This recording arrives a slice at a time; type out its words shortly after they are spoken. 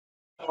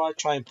whenever I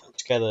try and put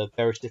together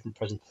various different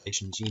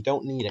presentations, you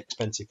don't need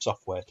expensive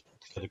software to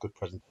put together good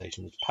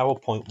presentations.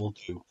 PowerPoint will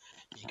do.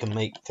 You can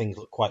make things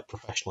look quite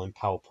professional in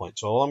PowerPoint.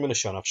 So all I'm going to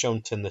show, and I've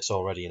shown Tim this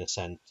already in a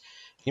sense,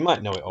 you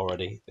might know it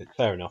already, it's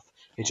fair enough,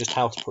 it's just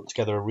how to put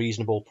together a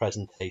reasonable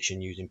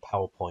presentation using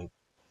PowerPoint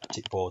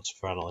tactic boards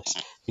for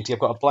analysts. You see, I've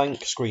got a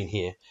blank screen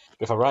here,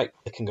 but if I right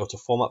click and go to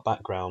Format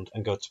Background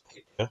and go to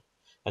Picture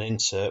and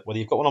Insert, whether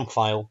you've got one on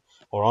file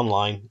or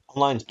online,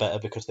 online's better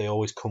because they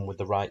always come with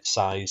the right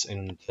size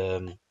and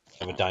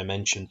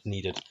dimensions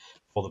needed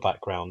for the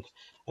background.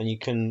 And you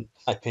can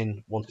type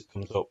in, once it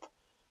comes up,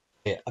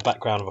 here, a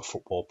background of a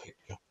football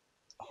picture,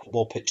 a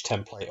football pitch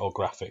template or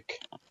graphic.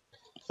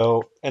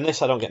 So in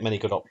this I don't get many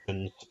good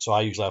options, so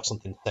I usually have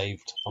something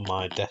saved on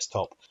my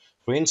desktop.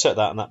 We insert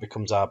that and that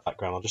becomes our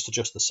background. I'll just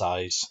adjust the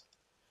size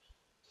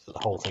so the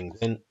whole thing's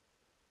in.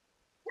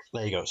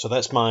 There you go. So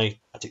that's my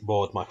static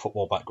board, my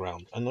football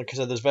background. And like I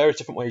said, there's various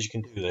different ways you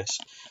can do this.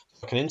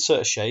 So I can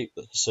insert a shape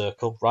that's a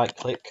circle, right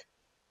click,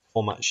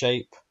 format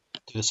shape,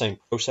 do the same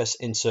process,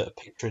 insert a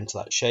picture into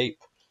that shape,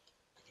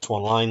 go to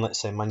one line,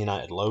 let's say Man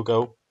United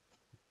logo,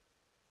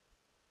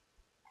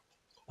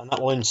 and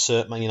that will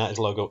insert Man United's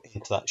logo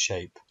into that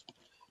shape.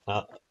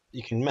 Now,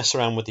 you can mess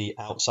around with the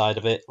outside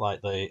of it,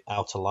 like the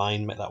outer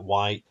line, make that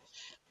white,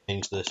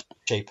 change the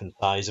shape and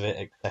size of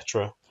it,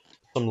 etc.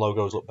 Some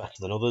logos look better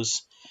than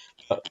others.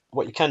 But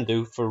what you can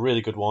do for a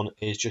really good one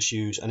is just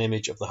use an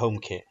image of the home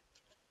kit.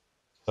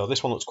 So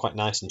this one looks quite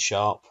nice and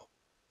sharp.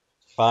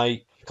 If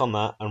I click on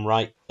that and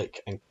right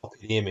click and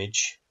copy the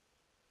image,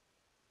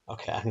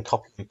 okay, I can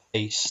copy and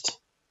paste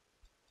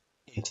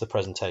into the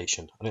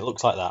presentation, and it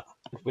looks like that.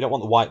 We don't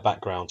want the white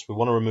background, so we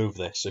want to remove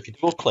this. So if you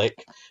double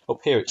click,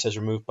 up here it says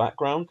remove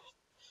background.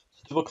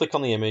 So double click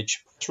on the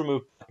image, press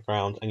remove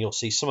background, and you'll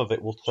see some of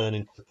it will turn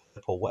into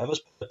purple.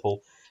 Whatever's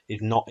purple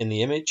is not in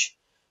the image.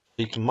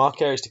 So you can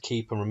mark areas to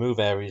keep and remove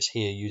areas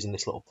here using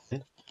this little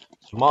pin.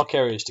 So mark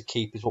areas to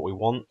keep is what we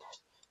want.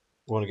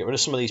 We want to get rid of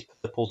some of these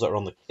purples that are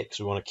on the kit,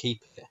 so we want to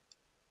keep it.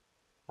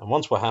 And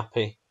once we're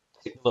happy,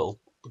 click the little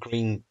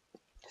green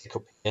tick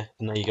up here,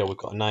 and there you go, we've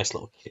got a nice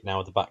little kit now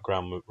with the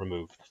background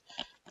removed.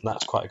 And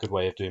that's quite a good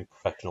way of doing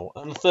professional.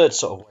 And the third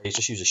sort of way is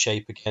just use a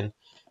shape again.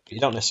 But you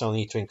don't necessarily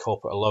need to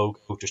incorporate a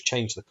logo, just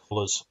change the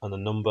colours and the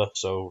number.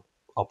 So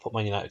I'll put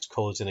Man United's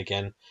colours in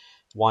again,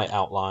 white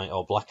outline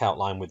or black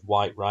outline with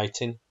white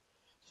writing.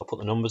 So I'll put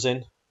the numbers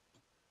in.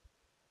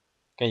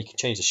 Again, you can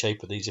change the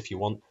shape of these if you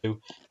want to.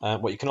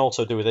 What you can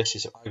also do with this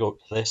is if I go up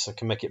to this, I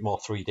can make it more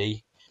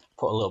 3D,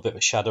 put a little bit of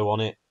a shadow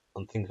on it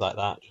and things like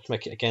that. Just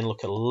make it again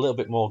look a little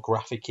bit more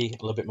graphic-y,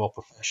 a little bit more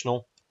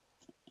professional.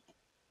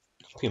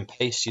 Copy and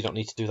paste, you don't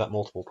need to do that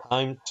multiple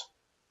times.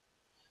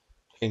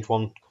 Change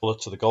one colour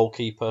to the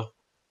goalkeeper.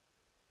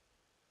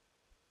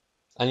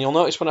 And you'll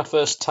notice when I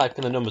first type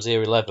in the numbers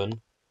here,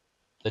 11,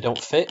 they don't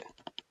fit.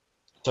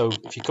 So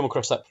if you come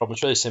across that problem,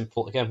 it's really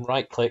simple. Again,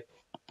 right click,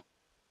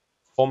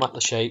 format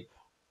the shape.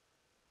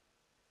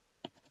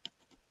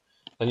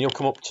 Then you'll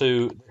come up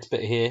to this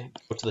bit here,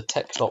 go to the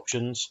text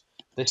options,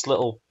 this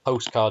little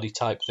postcardy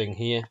type thing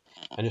here,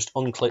 and just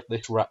unclick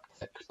this wrap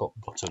text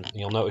button. And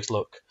you'll notice,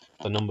 look,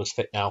 the numbers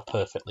fit now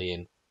perfectly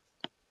in.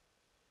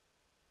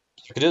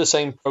 So you can do the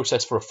same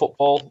process for a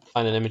football.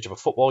 Find an image of a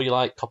football you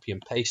like, copy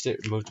and paste it,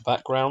 remove the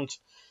background.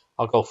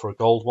 I'll go for a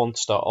gold one to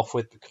start off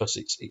with because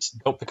it's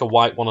don't pick a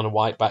white one on a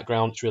white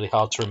background. It's really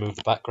hard to remove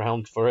the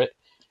background for it.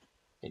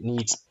 It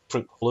needs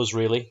different colours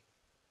really.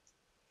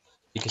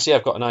 You can see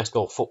I've got a nice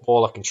gold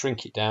football. I can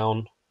shrink it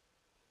down.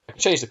 I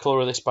can change the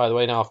colour of this, by the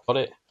way, now I've got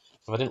it.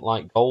 If I didn't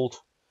like gold,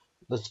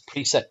 there's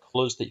preset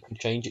colours that you can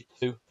change it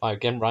to by,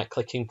 again,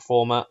 right-clicking,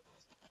 Format,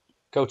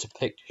 go to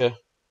Picture,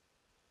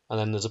 and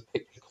then there's a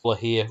picture colour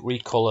here,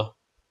 Recolour,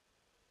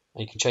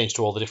 and you can change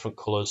to all the different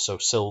colours, so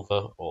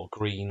silver or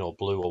green or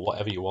blue or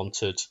whatever you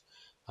wanted.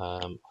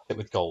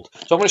 With gold.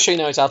 So I'm going to show you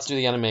now how to do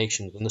the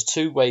animations, and there's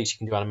two ways you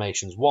can do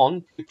animations.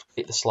 One,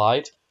 duplicate the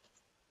slide.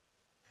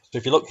 So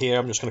if you look here,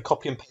 I'm just going to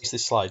copy and paste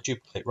this slide,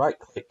 duplicate, right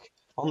click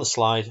on the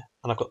slide,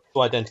 and I've got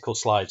two identical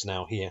slides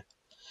now here.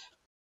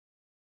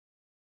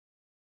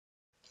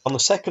 On the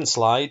second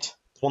slide,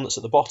 the one that's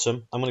at the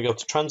bottom, I'm going to go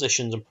to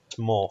transitions and press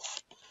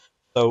morph.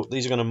 So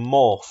these are going to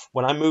morph.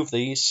 When I move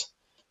these,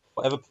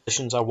 whatever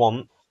positions I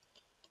want,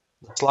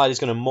 the slide is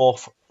going to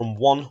morph from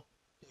one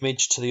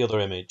image to the other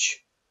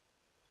image.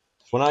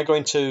 When I go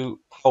into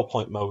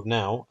PowerPoint mode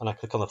now, and I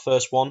click on the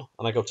first one,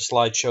 and I go to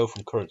slideshow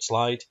from current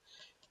slide,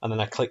 and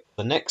then I click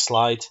the next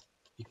slide,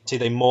 you can see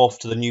they morph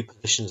to the new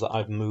positions that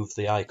I've moved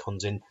the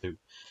icons into. And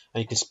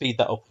you can speed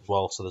that up as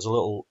well. So there's a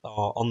little,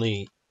 on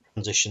the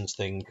transitions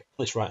thing,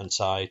 this right hand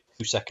side,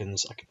 2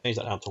 seconds, I can change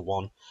that down to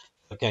 1.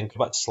 Again,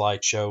 go back to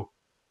slideshow,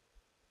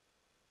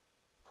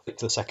 click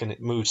to the second,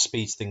 it moves,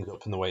 speeds things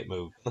up in the way it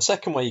moves. And the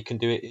second way you can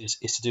do it is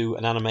to do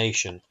an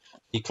animation.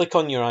 You click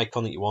on your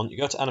icon that you want, you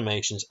go to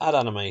animations, add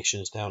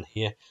animations down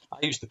here.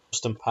 I use the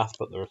custom path,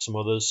 but there are some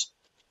others.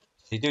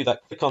 So you do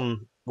that, click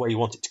on where you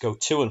want it to go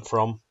to and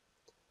from,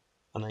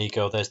 and there you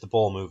go, there's the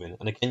ball moving.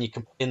 And again, you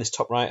can put in this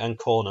top right hand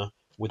corner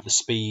with the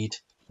speed,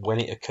 when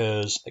it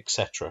occurs,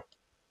 etc.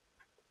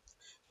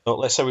 So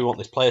let's say we want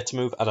this player to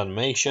move, add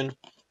animation,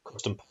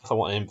 custom path, I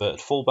want an inverted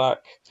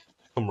fullback,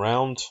 come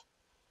round.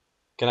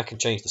 Again, I can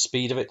change the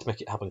speed of it to make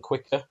it happen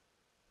quicker.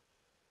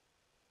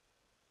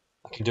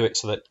 I can do it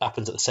so that it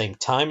happens at the same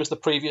time as the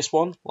previous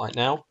one, like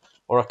now,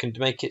 or I can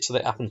make it so that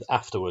it happens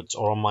afterwards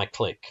or on my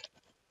click.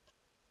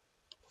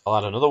 I'll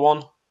add another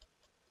one.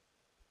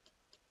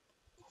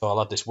 So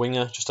I'll add this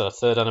winger, just add a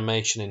third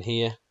animation in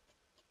here.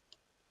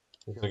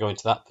 I'm going to go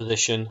into that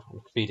position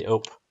and speed it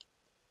up.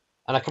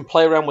 And I can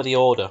play around with the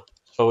order.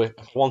 So if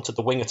I wanted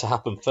the winger to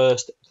happen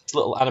first, this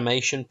little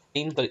animation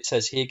pane that it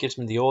says here gives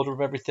me the order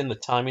of everything, the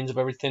timings of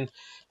everything,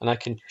 and I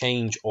can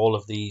change all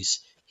of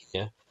these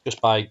here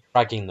just by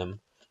dragging them.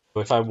 So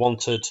if I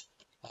wanted,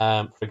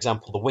 for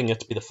example, the winger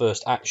to be the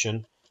first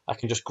action, I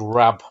can just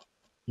grab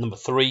number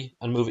 3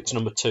 and move it to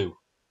number 2.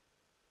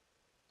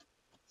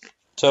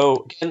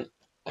 So again,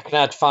 I can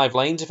add 5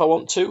 lanes if I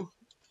want to.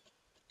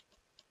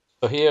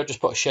 So here, just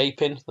put a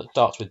shape in that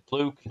starts with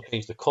blue, can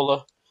change the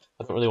colour.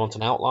 I don't really want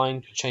an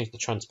outline, change the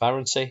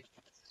transparency.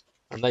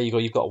 And there you go,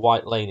 you've got a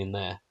white lane in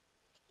there.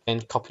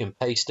 Then copy and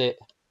paste it.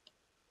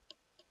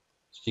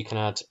 So you can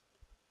add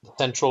the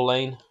central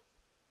lane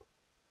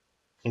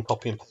and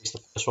copy and paste the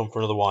first one for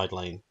another wide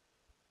lane.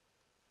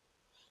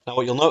 Now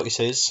what you'll notice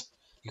is,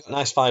 you've got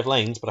nice 5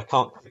 lanes, but I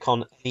can't click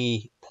on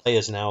any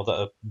players now that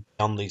are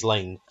beyond these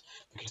lanes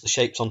because the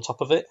shape's on top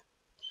of it.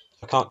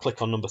 I can't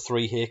click on number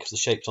 3 here because the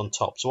shape's on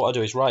top. So what I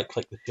do is right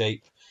click the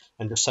shape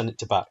and just send it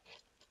to back.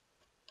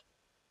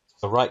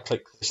 So right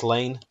click this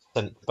lane,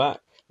 send it to back,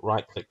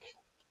 right click.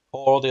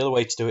 Or the other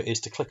way to do it is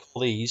to click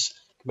all these,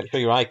 make sure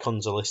your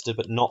icons are listed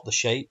but not the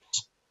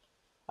shapes,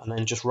 and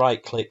then just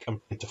right click and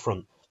bring to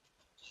front.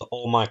 So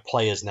all my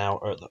players now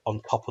are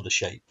on top of the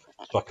shape,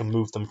 so I can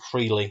move them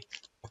freely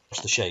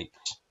across the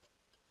shapes.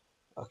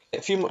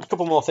 Okay, a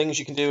couple more things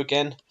you can do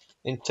again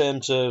in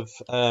terms of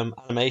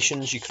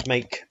animations. You could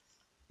make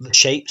the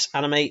shapes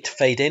animate,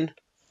 fade in.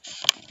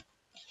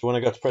 So when I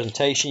go to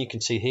presentation, you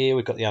can see here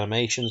we've got the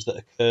animations that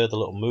occur, the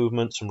little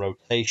movements and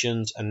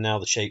rotations, and now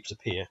the shapes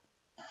appear.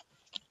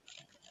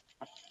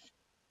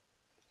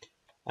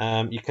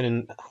 You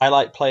can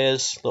highlight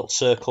players, little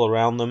circle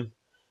around them.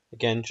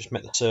 Again, just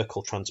make the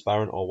circle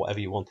transparent or whatever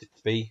you want it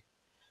to be.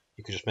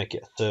 You can just make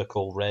it a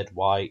circle, red,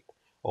 white,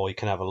 or you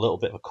can have a little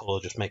bit of a colour,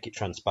 just make it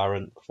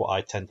transparent. That's what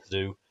I tend to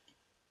do.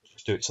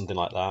 Just do it something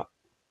like that.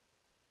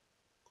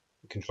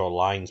 You can draw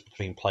lines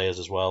between players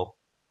as well.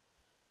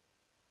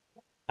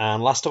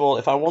 And last of all,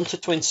 if I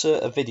wanted to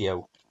insert a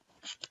video,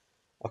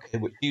 okay,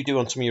 which you do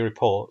on some of your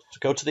reports,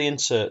 go to the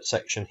insert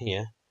section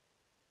here,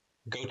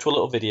 go to a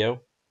little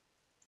video.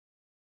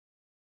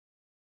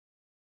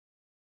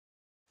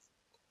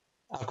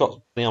 I've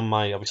got me on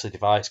my obviously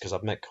device because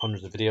I've made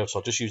hundreds of videos, so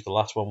I'll just use the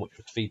last one, which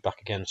was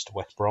feedback against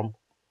West Brom.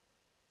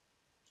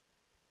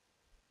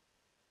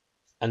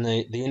 And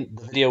the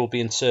video will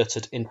be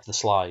inserted into the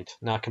slide.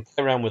 Now I can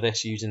play around with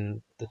this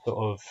using the sort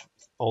of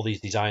all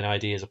these design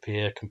ideas up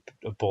here,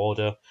 a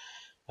border.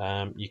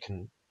 You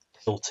can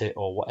tilt it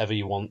or whatever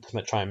you want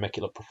to try and make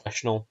it look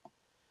professional.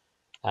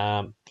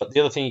 But the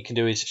other thing you can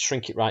do is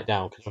shrink it right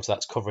down because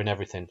that's covering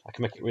everything. I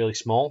can make it really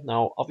small.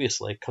 Now,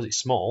 obviously, because it's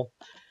small,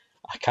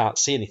 I can't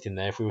see anything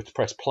there. If we were to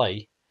press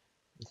play,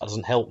 that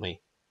doesn't help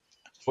me.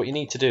 So what you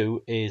need to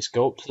do is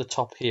go up to the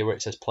top here where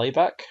it says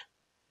playback,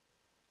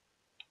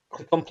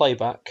 click on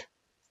playback,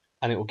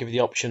 and it will give you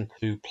the option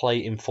to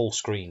play in full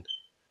screen.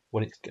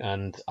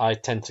 And I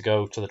tend to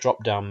go to the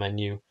drop down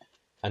menu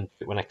and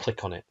when I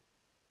click on it.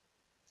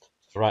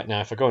 So right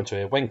now, if I go into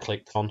here, when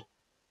clicked on,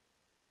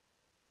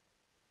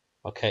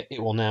 okay,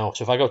 it will now.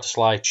 So if I go to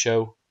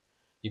slideshow,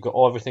 you've got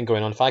everything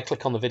going on. If I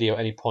click on the video at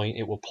any point,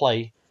 it will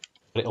play,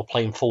 but it'll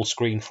play in full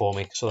screen for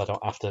me so I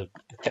don't have to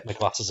get my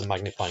glasses and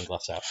magnifying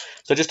glass out.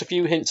 So just a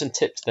few hints and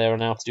tips there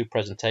on how to do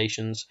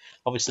presentations.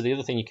 Obviously, the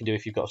other thing you can do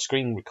if you've got a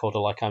screen recorder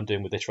like I'm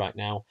doing with this right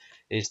now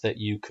is that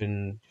you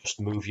can just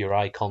move your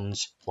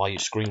icons while you're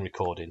screen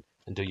recording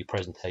and do your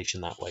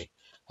presentation that way.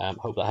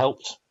 Hope that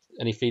helped.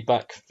 Any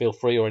feedback, feel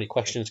free, or any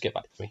questions, get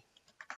back to me.